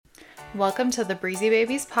Welcome to the Breezy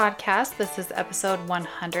Babies podcast. This is episode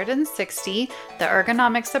 160. The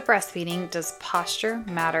Ergonomics of Breastfeeding. Does posture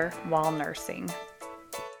matter while nursing?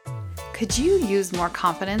 Could you use more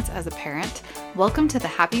confidence as a parent? Welcome to the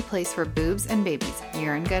happy place for boobs and babies.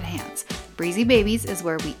 You're in good hands. Breezy Babies is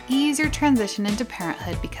where we ease your transition into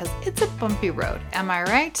parenthood because it's a bumpy road. Am I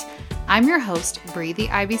right? I'm your host, Bree the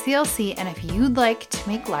IBCLC, and if you'd like to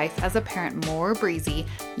make life as a parent more breezy,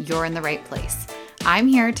 you're in the right place. I'm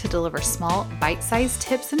here to deliver small, bite-sized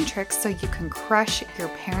tips and tricks so you can crush your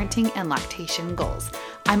parenting and lactation goals.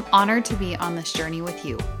 I'm honored to be on this journey with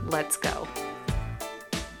you. Let's go.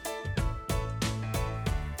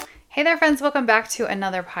 Hey there, friends. Welcome back to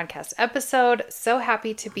another podcast episode. So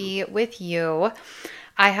happy to be with you.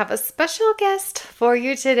 I have a special guest for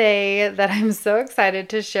you today that I'm so excited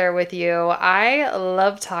to share with you. I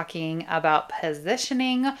love talking about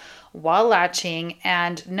positioning while latching.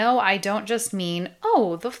 And no, I don't just mean,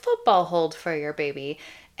 the football hold for your baby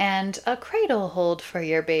and a cradle hold for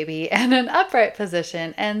your baby and an upright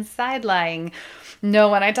position and side lying. No,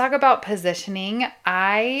 when I talk about positioning,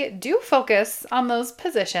 I do focus on those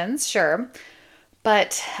positions, sure.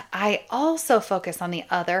 But I also focus on the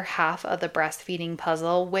other half of the breastfeeding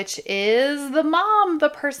puzzle, which is the mom, the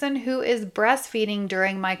person who is breastfeeding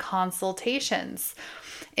during my consultations.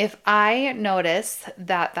 If I notice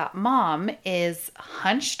that mom is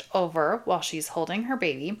hunched over while she's holding her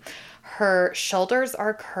baby, her shoulders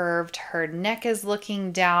are curved, her neck is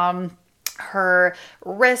looking down, her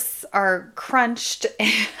wrists are crunched,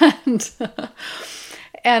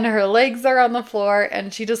 and her legs are on the floor,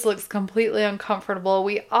 and she just looks completely uncomfortable.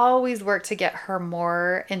 We always work to get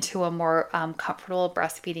her into a more comfortable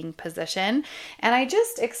breastfeeding position. And I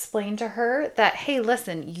just explained to her that, hey,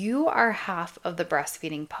 listen, you are half of the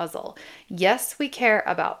breastfeeding puzzle. Yes, we care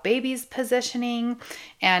about baby's positioning,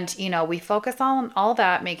 and, we focus on all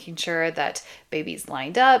that, making sure that baby's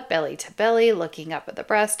lined up, belly to belly, looking up at the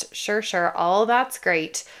breast. Sure, all that's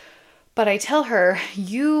great. But I tell her,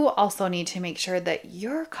 you also need to make sure that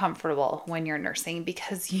you're comfortable when you're nursing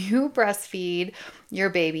because you breastfeed your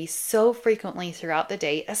baby so frequently throughout the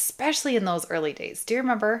day, especially in those early days. Do you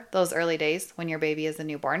remember those early days when your baby is a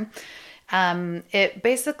newborn? It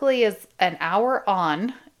basically is an hour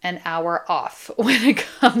on, an hour off when it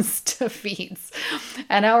comes to feeds.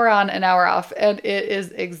 An hour on, an hour off, and it is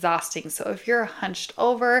exhausting. So if you're hunched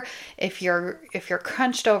over, if you're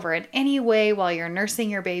crunched over in any way while you're nursing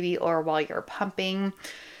your baby or while you're pumping,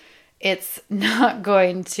 it's not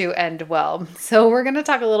going to end well. So we're going to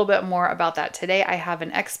talk a little bit more about that today. I have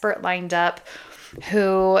an expert lined up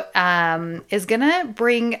who is going to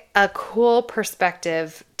bring a cool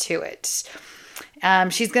perspective to it.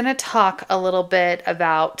 She's going to talk a little bit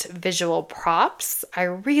about visual props. I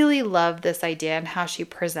really love this idea and how she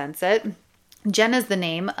presents it. Jenn is the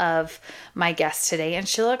name of my guest today, and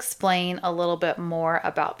she'll explain a little bit more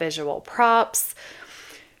about visual props.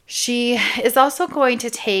 She is also going to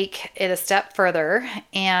take it a step further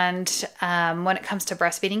and when it comes to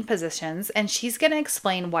breastfeeding positions, and she's going to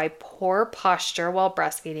explain why poor posture while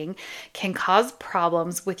breastfeeding can cause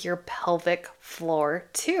problems with your pelvic floor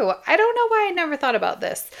too. I don't know why I never thought about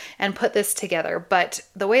this and put this together, but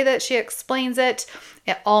the way that she explains it,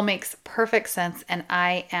 it all makes perfect sense, and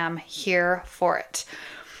I am here for it.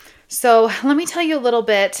 So let me tell you a little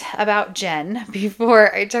bit about Jenn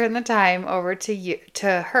before I turn the time over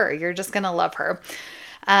to her. You're just going to love her.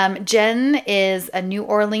 Jenn is a New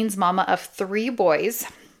Orleans mama of 3 boys.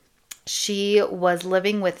 She was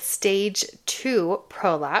living with stage 2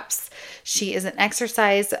 prolapse. She is an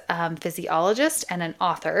exercise physiologist and an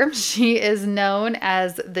author. She is known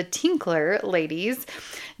as the Tinkler ladies.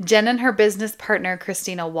 Jenn and her business partner,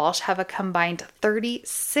 Christina Walsh, have a combined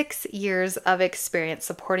 36 years of experience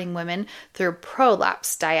supporting women through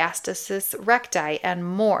prolapse, diastasis recti, and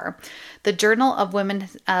more. The Journal of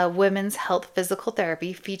Women's Health Physical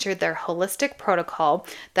Therapy featured their holistic protocol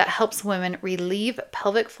that helps women relieve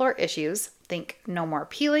pelvic floor issues, think no more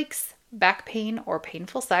pee leaks, back pain, or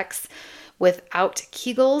painful sex, without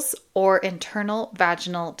Kegels or internal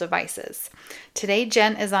vaginal devices. Today,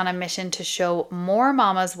 Jenn is on a mission to show more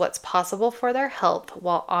mamas what's possible for their health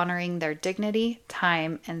while honoring their dignity,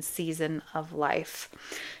 time, and season of life.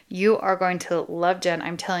 You are going to love Jenn.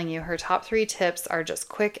 I'm telling you, her top 3 tips are just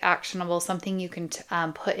quick, actionable, something you can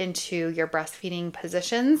put into your breastfeeding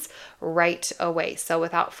positions right away. So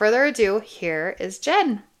without further ado, here is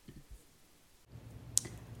Jenn.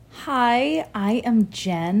 Hi, I am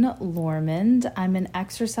Jenn Lormand. I'm an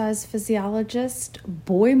exercise physiologist,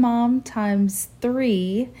 boy mom times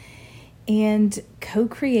 3, and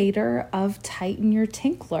co-creator of Tighten Your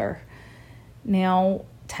Tinkler. Now,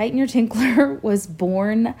 Tighten Your Tinkler was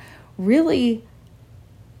born really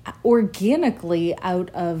organically out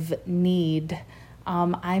of need.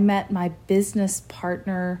 I met my business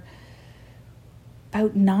partner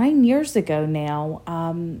about 9 years ago now,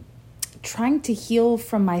 trying to heal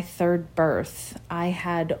from my third birth. I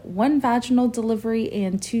had one vaginal delivery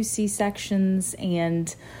and 2 C-sections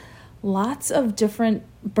and lots of different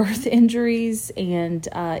birth injuries and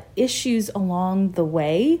issues along the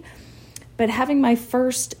way. But having my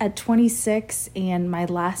first at 26 and my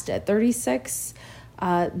last at 36,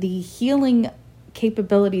 the healing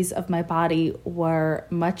capabilities of my body were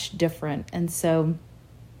much different. And so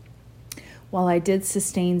while I did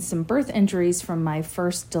sustain some birth injuries from my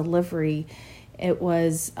first delivery, it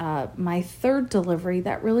was my third delivery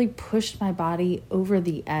that really pushed my body over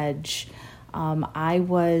the edge. I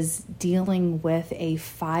was dealing with a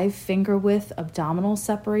 5-finger width abdominal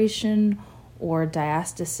separation or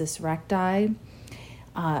diastasis recti,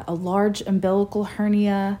 a large umbilical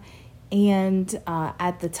hernia, and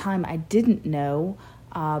at the time I didn't know,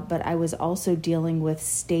 but I was also dealing with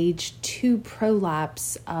stage 2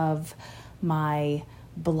 prolapse of my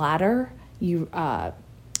bladder,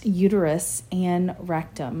 uterus, and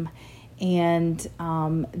rectum. And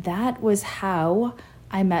that was how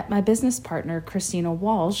I met my business partner, Christina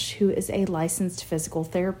Walsh, who is a licensed physical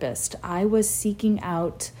therapist. I was seeking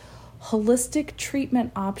out holistic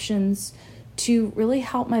treatment options to really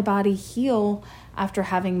help my body heal after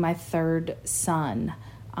having my third son.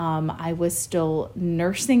 I was still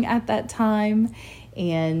nursing at that time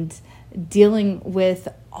and dealing with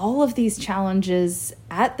all of these challenges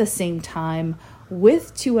at the same time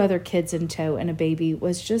with 2 other kids in tow and a baby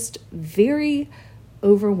was just very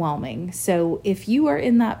overwhelming. So if you are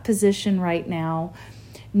in that position right now,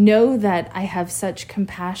 know that I have such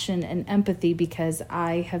compassion and empathy because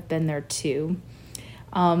I have been there too.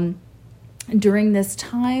 During this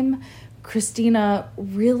time, Christina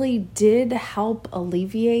really did help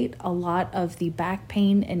alleviate a lot of the back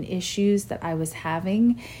pain and issues that I was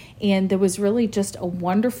having. And there was really just a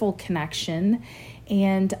wonderful connection.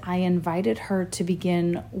 And I invited her to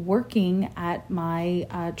begin working at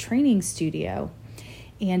my training studio.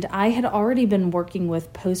 And I had already been working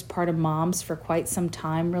with postpartum moms for quite some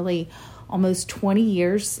time, really almost 20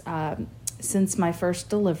 years since my first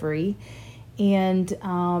delivery. And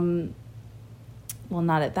well,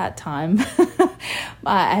 not at that time.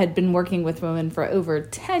 I had been working with women for over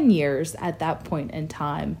 10 years at that point in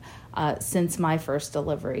time since my first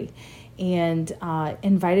delivery. And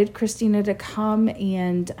invited Christina to come,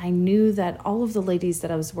 and I knew that all of the ladies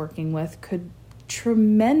that I was working with could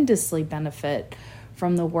tremendously benefit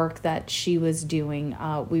from the work that she was doing.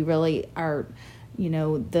 We really are,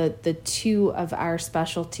 the 2 of our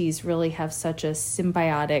specialties really have such a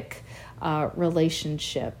symbiotic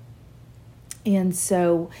relationship. And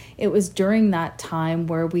so it was during that time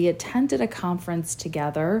where we attended a conference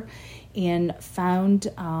together and found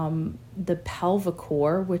the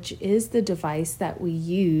Pelvicore, which is the device that we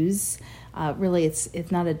use. Really,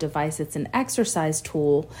 it's not a device, it's an exercise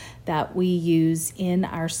tool that we use in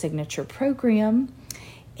our signature program.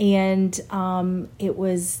 And it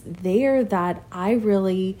was there that I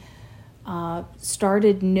really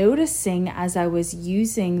started noticing as I was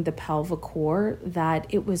using the Pelvicore that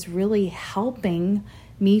it was really helping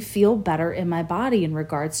me feel better in my body in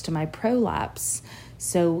regards to my prolapse.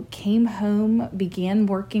 So came home, began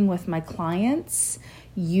working with my clients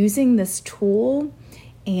using this tool,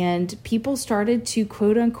 and people started to,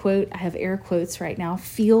 quote unquote, I have air quotes right now,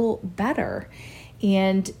 feel better.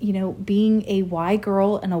 And, being a Y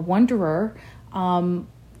girl and a wanderer,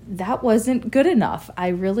 that wasn't good enough. I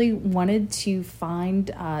really wanted to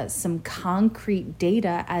find some concrete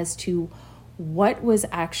data as to what was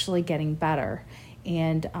actually getting better.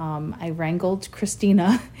 And I wrangled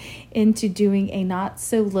Christina into doing a not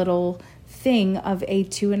so little thing of a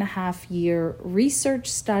 2.5-year research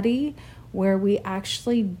study where we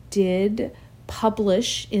actually did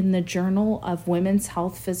publish in the Journal of Women's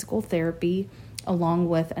Health Physical Therapy along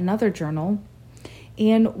with another journal.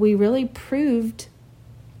 And we really proved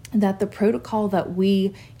that the protocol that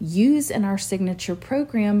we use in our signature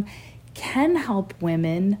program can help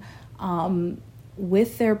women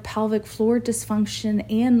with their pelvic floor dysfunction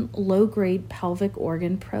and low-grade pelvic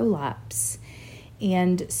organ prolapse.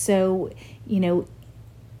 And so,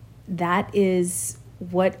 that is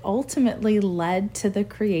what ultimately led to the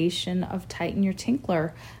creation of Tighten Your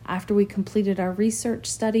Tinkler. After we completed our research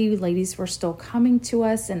study, ladies were still coming to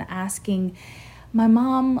us and asking, my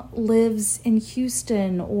mom lives in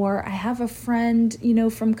Houston, or I have a friend,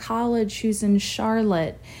 from college who's in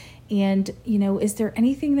Charlotte. And, is there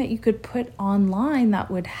anything that you could put online that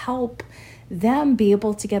would help them be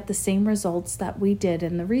able to get the same results that we did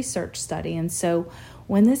in the research study. And so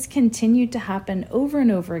when this continued to happen over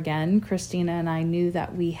and over again, Christina and I knew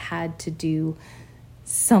that we had to do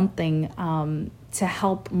something to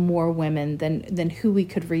help more women than who we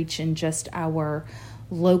could reach in just our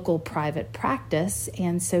local private practice.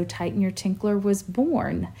 And so Tighten Your Tinkler was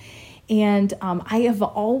born. And I have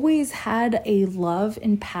always had a love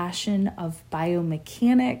and passion of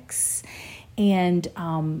biomechanics and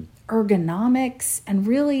ergonomics, and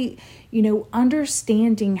really,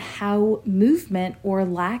 understanding how movement or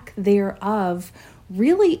lack thereof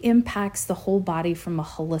really impacts the whole body from a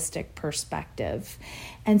holistic perspective.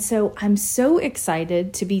 And so I'm so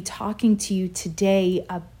excited to be talking to you today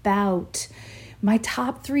about my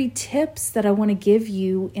top 3 tips that I want to give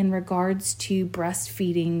you in regards to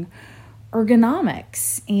breastfeeding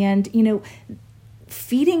ergonomics. And,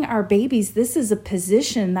 feeding our babies, this is a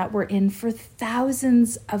position that we're in for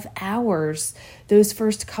thousands of hours those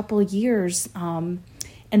first couple years.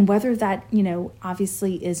 And whether that,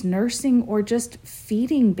 obviously is nursing or just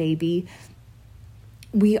feeding baby,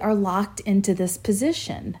 we are locked into this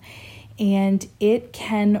position. And it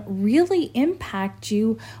can really impact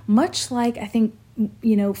you, much like I think,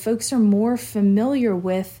 folks are more familiar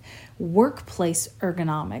with workplace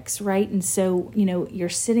ergonomics, right? And so, you're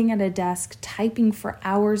sitting at a desk typing for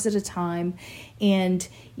hours at a time. And,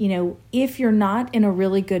 if you're not in a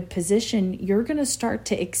really good position, you're going to start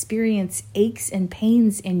to experience aches and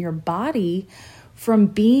pains in your body from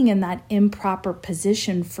being in that improper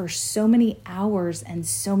position for so many hours and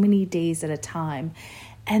so many days at a time.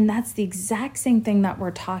 And that's the exact same thing that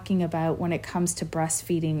we're talking about when it comes to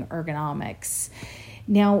breastfeeding ergonomics.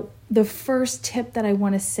 Now, the first tip that I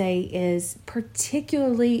want to say is,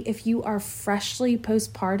 particularly if you are freshly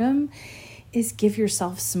postpartum, is give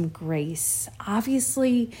yourself some grace.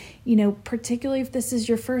 Obviously, particularly if this is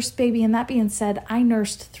your first baby. And that being said, I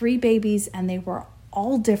nursed 3 babies and they were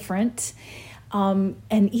all different. And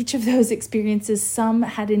each of those experiences, some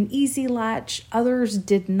had an easy latch, others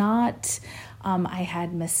did not. I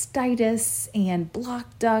had mastitis and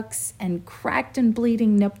blocked ducts and cracked and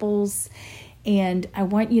bleeding nipples. And I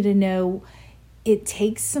want you to know it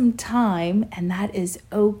takes some time, and that is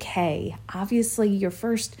okay. Obviously, your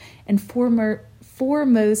first and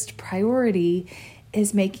foremost priority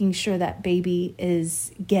is making sure that baby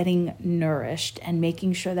is getting nourished and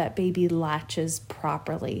making sure that baby latches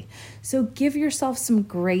properly. So give yourself some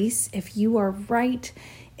grace if you are right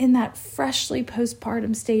in that freshly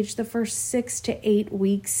postpartum stage, the first 6 to 8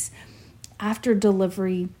 weeks after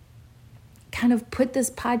delivery. Kind of put this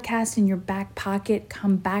podcast in your back pocket,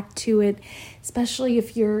 come back to it, especially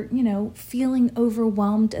if you're, feeling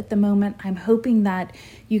overwhelmed at the moment. I'm hoping that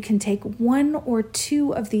you can take 1 or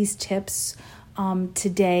 2 of these tips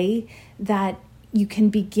today that you can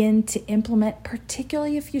begin to implement,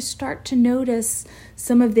 particularly if you start to notice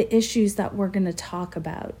some of the issues that we're going to talk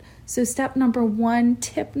about. So tip number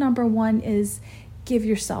 1 is give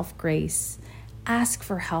yourself grace. Ask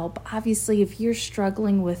for help. Obviously, if you're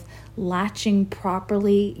struggling with latching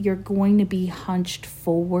properly, you're going to be hunched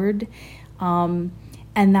forward, and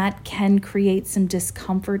that can create some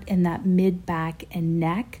discomfort in that mid-back and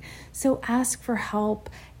neck. So ask for help.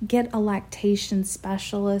 Get a lactation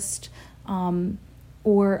specialist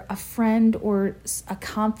or a friend or a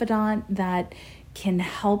confidant that can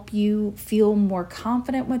help you feel more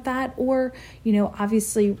confident with that, or,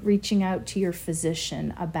 obviously reaching out to your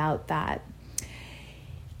physician about that.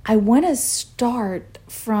 I want to start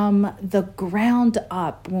from the ground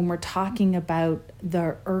up when we're talking about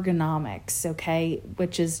the ergonomics, okay,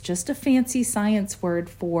 which is just a fancy science word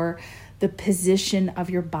for the position of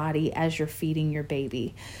your body as you're feeding your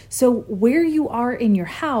baby. So where you are in your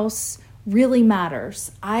house really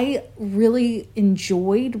matters. I really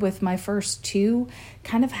enjoyed with my first 2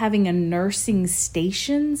 kind of having a nursing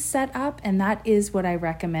station set up, and that is what I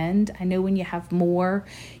recommend. I know when you have more,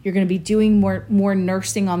 you're going to be doing more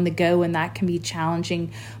nursing on the go, and that can be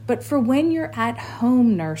challenging. But for when you're at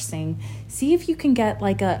home nursing, see if you can get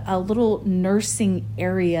like a little nursing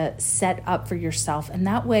area set up for yourself, and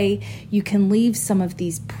that way you can leave some of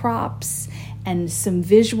these props and some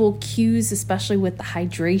visual cues, especially with the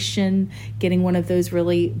hydration, getting one of those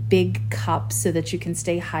really big cups so that you can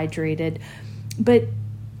stay hydrated. But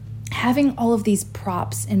having all of these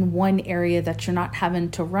props in one area that you're not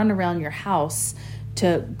having to run around your house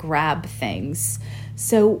to grab things.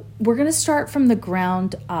 So we're going to start from the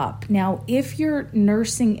ground up. Now, if you're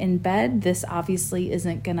nursing in bed, this obviously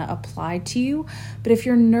isn't going to apply to you. But if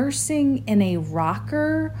you're nursing in a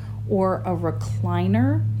rocker or a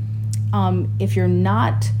recliner, if you're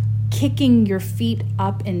not kicking your feet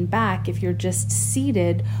up and back, if you're just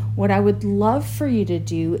seated, what I would love for you to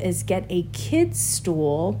do is get a kid's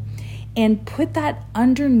stool and put that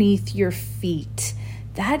underneath your feet.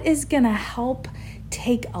 That is going to help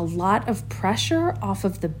take a lot of pressure off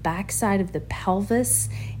of the backside of the pelvis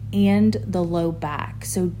and the low back.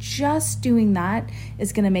 So just doing that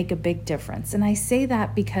is going to make a big difference. And I say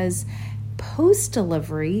that because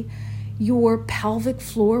post-delivery, your pelvic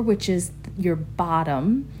floor, which is your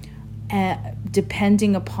bottom,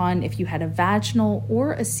 depending upon if you had a vaginal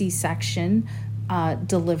or a C-section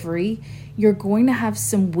delivery, you're going to have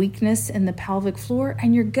some weakness in the pelvic floor,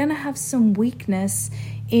 and you're going to have some weakness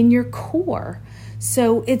in your core.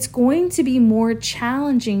 So it's going to be more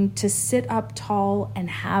challenging to sit up tall and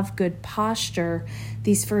have good posture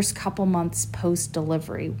these first couple months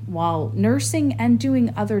post-delivery while nursing and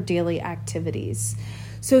doing other daily activities.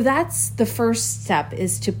 So that's the first step,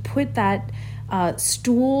 is to put that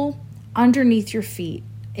stool underneath your feet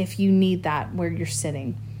if you need that where you're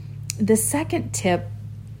sitting. The second tip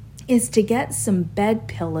is to get some bed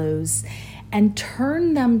pillows and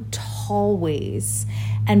turn them tall ways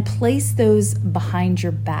and place those behind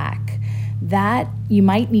your back. That you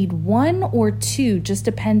might need one or two, just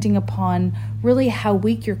depending upon really how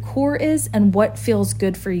weak your core is and what feels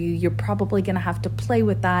good for you. You're probably going to have to play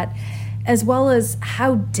with that, as well as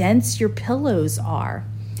how dense your pillows are.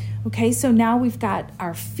 Okay, so now we've got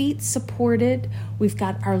our feet supported, we've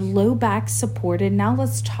got our low back supported. Now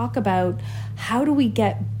let's talk about how do we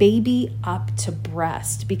get baby up to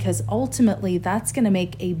breast, because ultimately that's going to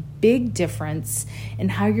make a big difference in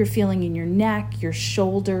how you're feeling in your neck, your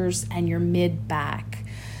shoulders, and your mid back.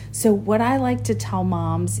 So what I like to tell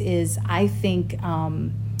moms is I think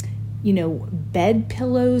bed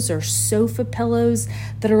pillows or sofa pillows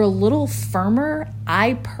that are a little firmer.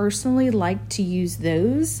 I personally like to use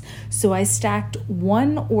those. So I stacked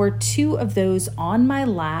one or two of those on my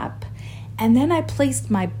lap, and then I placed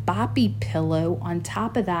my boppy pillow on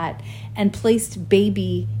top of that and placed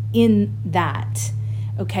baby in that.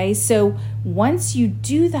 Okay, so once you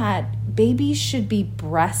do that, baby should be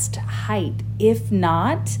breast height. If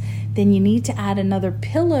not, then you need to add another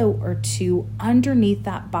pillow or two underneath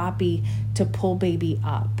that boppy to pull baby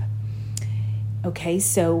up. Okay,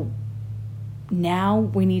 so now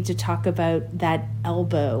we need to talk about that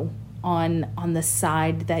elbow on the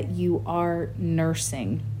side that you are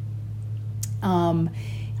nursing.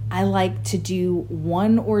 I like to do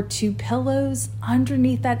one or two pillows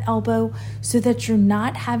underneath that elbow so that you're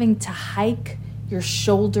not having to hike your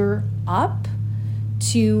shoulder up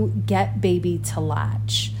to get baby to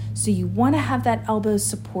latch. So you want to have that elbow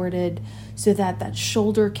supported so that that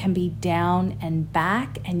shoulder can be down and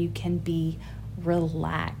back and you can be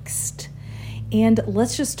relaxed. And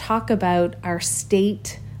let's just talk about our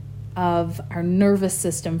state of our nervous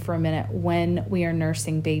system for a minute when we are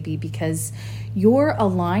nursing baby, because your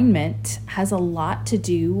alignment has a lot to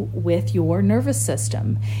do with your nervous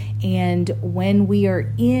system. And when we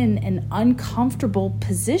are in an uncomfortable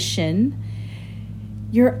position,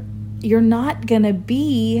 you're not going to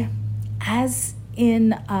be as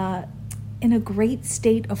in a great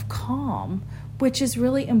state of calm, which is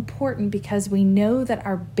really important because we know that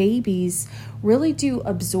our babies really do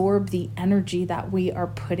absorb the energy that we are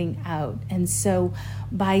putting out. And so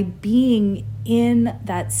by being in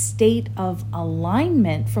that state of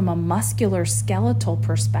alignment from a musculoskeletal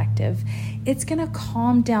perspective, it's going to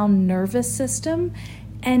calm down nervous system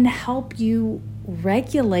and help you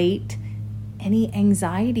regulate any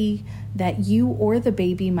anxiety that you or the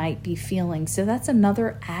baby might be feeling. So that's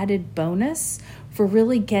another added bonus for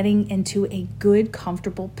really getting into a good,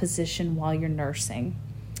 comfortable position while you're nursing.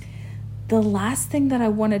 The last thing that I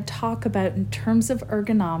want to talk about in terms of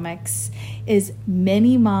ergonomics is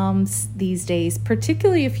many moms these days,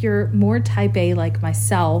 particularly if you're more type A like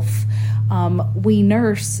myself, we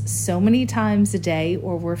nurse so many times a day,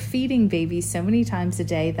 or we're feeding babies so many times a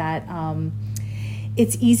day that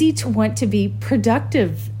it's easy to want to be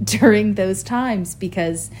productive during those times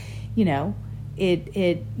because, you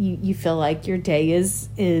feel like your day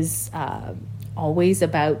is always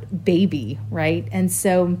about baby, right? And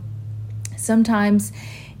so sometimes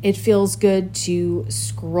it feels good to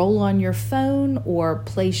scroll on your phone or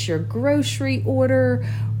place your grocery order,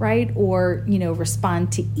 right? Or,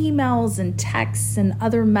 respond to emails and texts and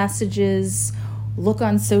other messages, look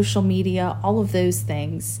on social media, all of those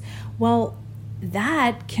things. Well,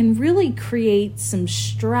 that can really create some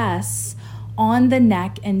stress on the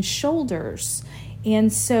neck and shoulders.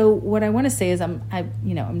 And so what I want to say is I'm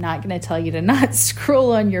not going to tell you to not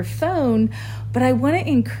scroll on your phone, but I want to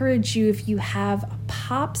encourage you, if you have a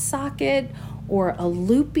pop socket or a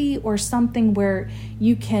loopy or something where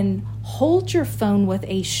you can hold your phone with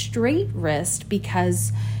a straight wrist,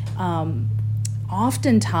 because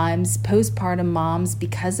oftentimes postpartum moms,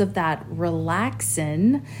 because of that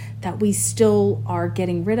relaxin that we still are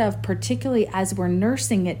getting rid of, particularly as we're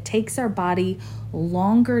nursing, it takes our body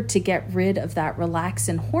longer to get rid of that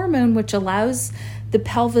relaxin hormone, which allows the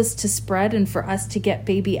pelvis to spread and for us to get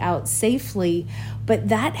baby out safely. But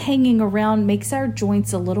that hanging around makes our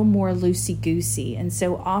joints a little more loosey-goosey. And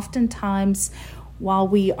so oftentimes while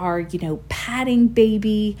we are, patting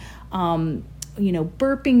baby,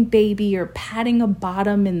 burping baby, or patting a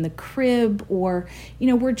bottom in the crib, or,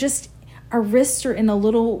 we're just, our wrists are in a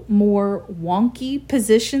little more wonky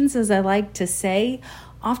positions, as I like to say.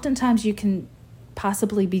 Oftentimes you can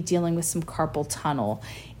possibly be dealing with some carpal tunnel,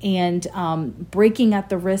 and breaking at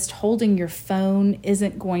the wrist, holding your phone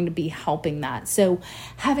isn't going to be helping that. So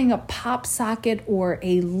having a pop socket or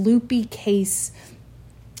a loopy case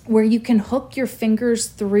where you can hook your fingers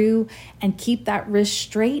through and keep that wrist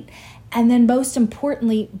straight. And then most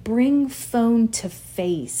importantly, bring phone to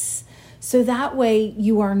face. So that way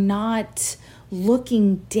you are not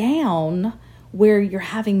looking down where you're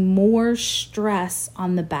having more stress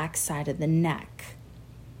on the backside of the neck.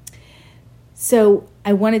 So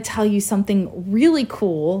I want to tell you something really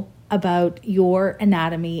cool about your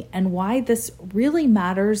anatomy and why this really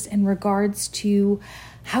matters in regards to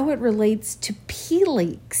how it relates to pee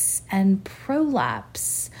leaks and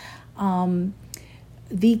prolapse.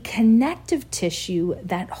 The connective tissue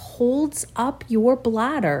that holds up your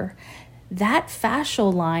bladder, that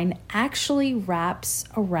fascial line actually wraps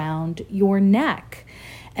around your neck.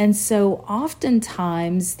 And so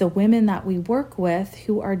oftentimes the women that we work with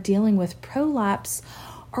who are dealing with prolapse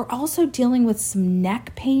are also dealing with some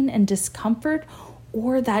neck pain and discomfort,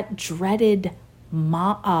 or that dreaded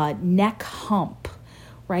neck hump,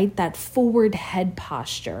 right? That forward head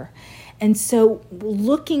posture. And so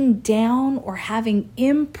looking down or having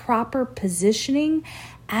improper positioning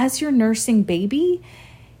as you're nursing baby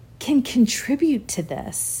can contribute to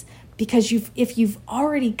this, because if you've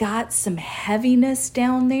already got some heaviness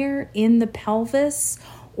down there in the pelvis,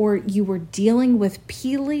 or you were dealing with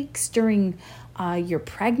pee leaks during your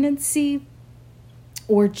pregnancy,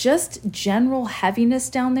 or just general heaviness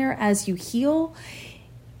down there as you heal,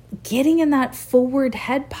 getting in that forward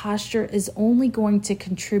head posture is only going to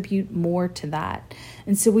contribute more to that.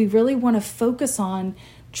 And so we really want to focus on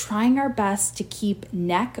trying our best to keep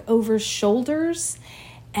neck over shoulders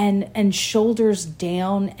and shoulders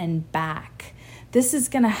down and back. This is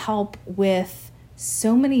going to help with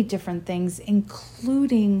so many different things,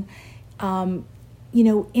 including,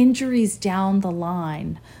 injuries down the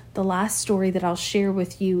line. The last story that I'll share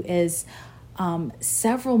with you is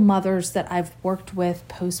several mothers that I've worked with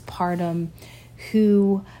postpartum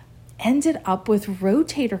who ended up with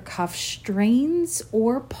rotator cuff strains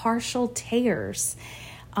or partial tears.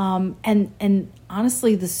 And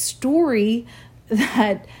honestly, the story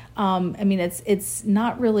that, it's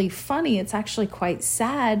not really funny. It's actually quite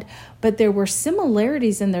sad, but there were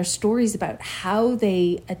similarities in their stories about how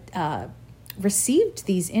they received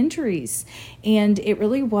these injuries. And it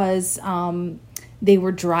really was, they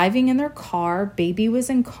were driving in their car. Baby was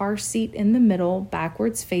in car seat in the middle,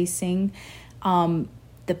 backwards facing.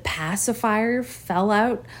 The pacifier fell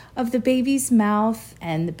out of the baby's mouth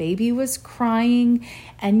and the baby was crying.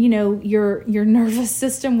 And your nervous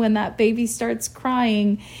system, when that baby starts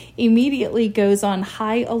crying, immediately goes on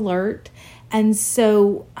high alert. And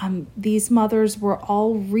so these mothers were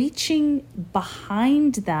all reaching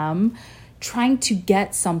behind them, trying to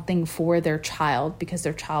get something for their child because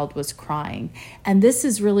their child was crying. And this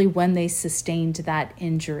is really when they sustained that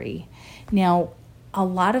injury. Now, a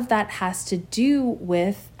lot of that has to do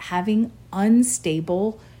with having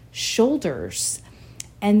unstable shoulders.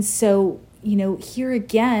 And so, here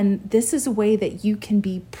again, this is a way that you can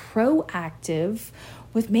be proactive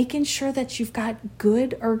with making sure that you've got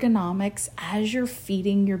good ergonomics as you're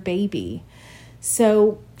feeding your baby.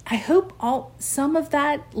 So I hope some of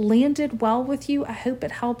that landed well with you. I hope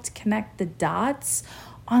it helped connect the dots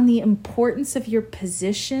on the importance of your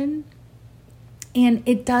position. And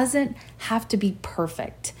it doesn't have to be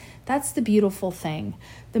perfect. That's the beautiful thing.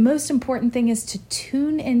 The most important thing is to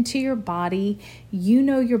tune into your body. You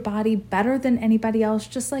know your body better than anybody else,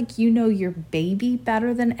 just like you know your baby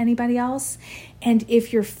better than anybody else. And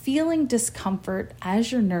if you're feeling discomfort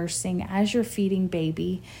as you're nursing, as you're feeding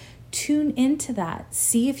baby, tune into that.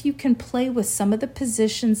 See if you can play with some of the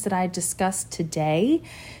positions that I discussed today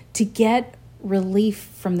to get relief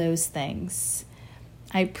from those things.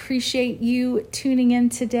 I appreciate you tuning in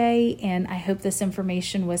today, and I hope this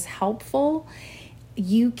information was helpful.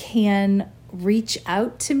 You can reach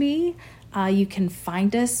out to me. You can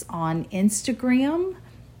find us on Instagram,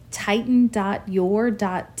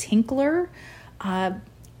 titan.your.tinkler.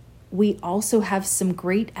 We also have some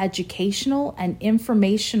great educational and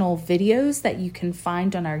informational videos that you can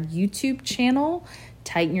find on our YouTube channel,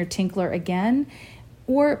 Tighten Your Tinkler again,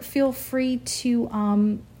 or feel free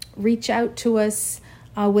to reach out to us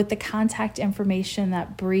with the contact information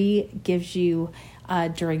that Bree gives you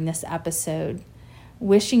during this episode.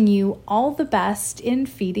 Wishing you all the best in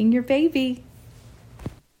feeding your baby.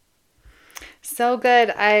 So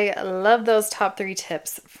good. I love those top 3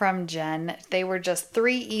 tips from Jenn. They were just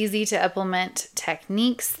 3 easy to implement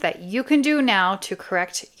techniques that you can do now to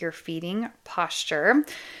correct your feeding posture.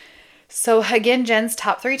 So again, Jenn's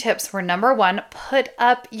top 3 tips were: number 1, put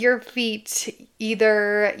up your feet.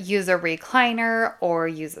 Either use a recliner or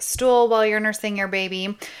use a stool while you're nursing your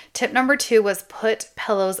baby. Tip number 2 was put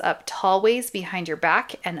pillows up tall ways behind your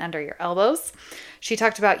back and under your elbows. She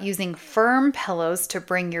talked about using firm pillows to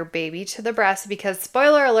bring your baby to the breast because,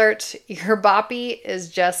 spoiler alert, your boppy is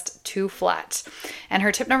just too flat. And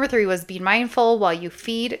her tip number 3 was be mindful while you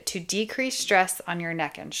feed to decrease stress on your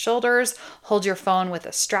neck and shoulders. Hold your phone with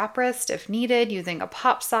a strap wrist if needed, using a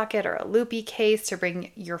pop socket or a loopy case to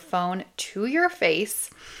bring your phone to your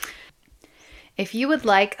face. If you would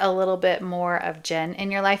like a little bit more of Jenn in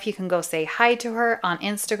your life, you can go say hi to her on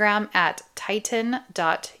Instagram at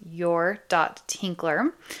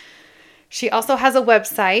titan.your.tinkler. She also has a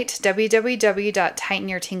website,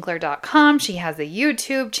 www.tightenyourtinkler.com. She has a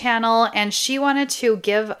YouTube channel, and she wanted to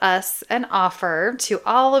give us an offer to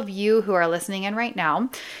all of you who are listening in right now.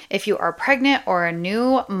 If you are pregnant or a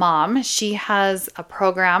new mom, she has a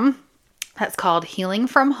program that's called Healing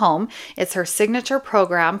from Home. It's her signature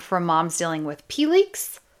program for moms dealing with pee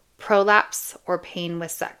leaks, prolapse, or pain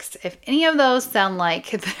with sex. If any of those sound like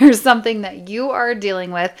there's something that you are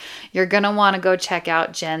dealing with, you're going to want to go check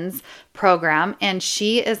out Jenn's program. And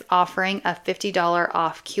she is offering a $50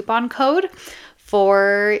 off coupon code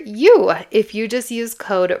for you. If you just use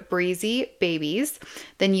code BreezyBabies,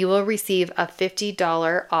 then you will receive a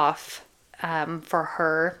 $50 off for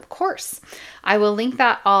her course. I will link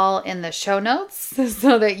that all in the show notes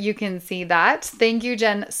so that you can see that. Thank you,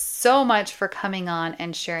 Jenn, so much for coming on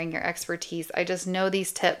and sharing your expertise. I just know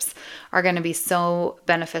these tips are going to be so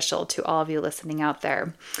beneficial to all of you listening out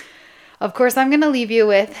there. Of course, I'm going to leave you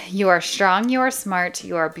with, you are strong, you are smart,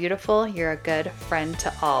 you are beautiful, you're a good friend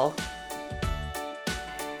to all.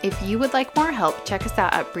 If you would like more help, check us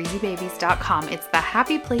out at breezybabies.com. It's the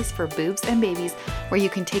happy place for boobs and babies, where you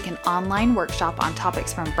can take an online workshop on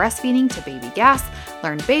topics from breastfeeding to baby gas,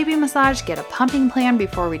 learn baby massage, get a pumping plan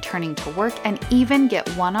before returning to work, and even get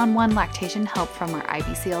one-on-one lactation help from our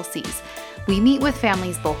IBCLCs. We meet with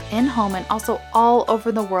families both in-home and also all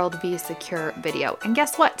over the world via secure video. And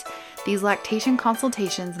guess what? These lactation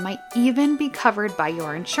consultations might even be covered by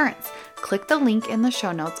your insurance. Click the link in the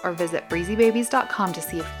show notes or visit breezybabies.com to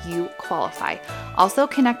see if you qualify. Also,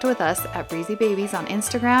 connect with us at Breezy Babies on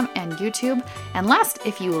Instagram and YouTube. And last,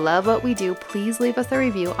 if you love what we do, please leave us a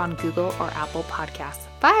review on Google or Apple Podcasts.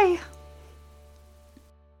 Bye!